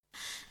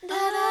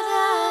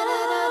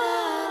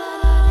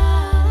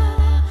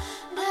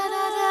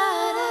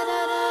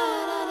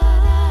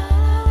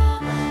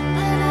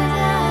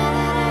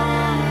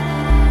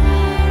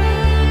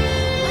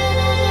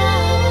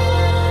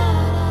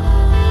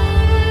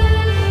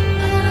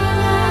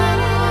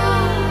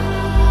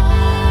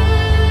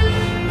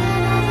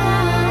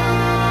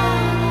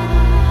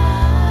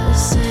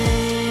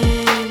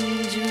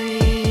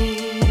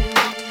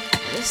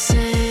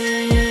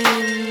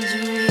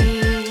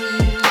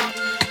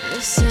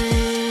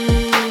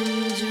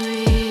same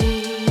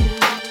dream,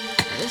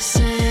 the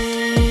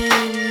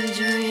same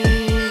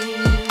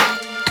dream.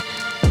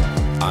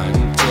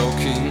 I'm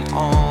talking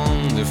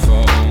on the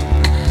phone.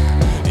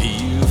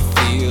 You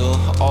feel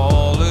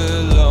all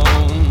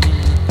alone.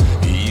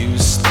 You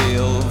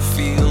still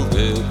feel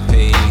the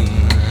pain.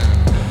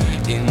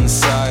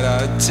 Inside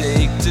I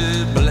take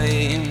the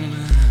blame.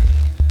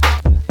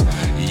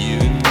 You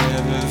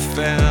never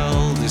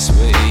felt this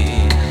way.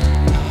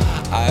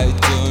 I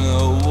don't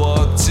know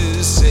what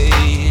to say.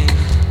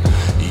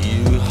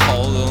 You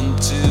hold on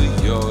to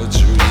your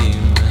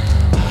dream.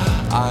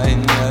 I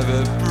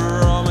never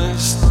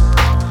promised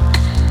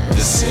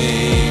the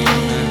same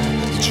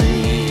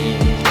dream,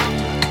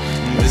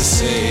 the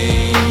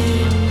same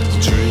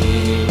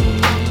dream,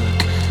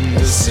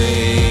 the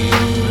same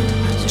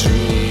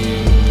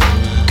dream,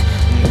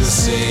 the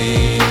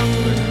same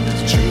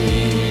dream.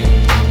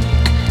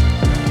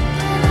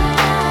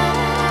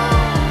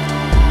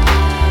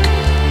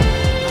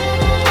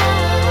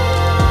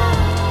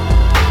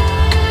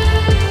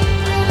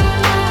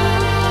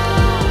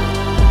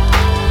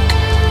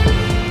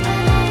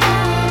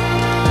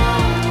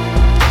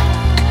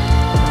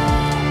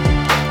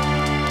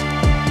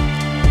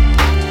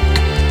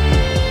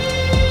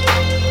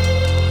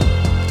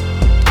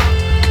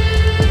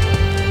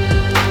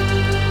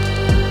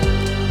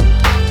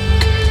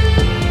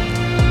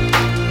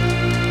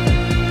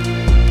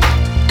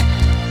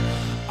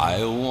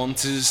 I want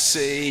to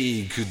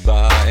say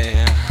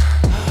goodbye.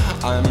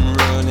 I'm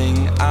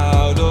running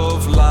out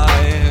of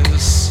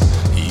lies.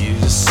 You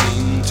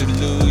seem to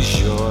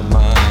lose your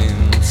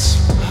mind.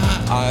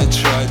 I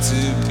try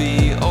to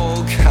be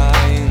all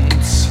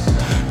kind.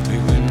 We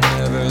were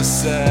never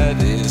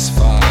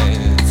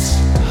satisfied.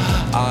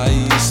 I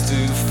used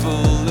to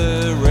fool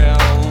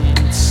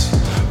around,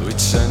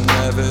 which I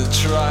never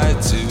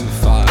tried to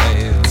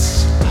fight.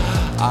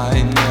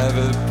 I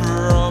never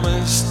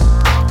promised.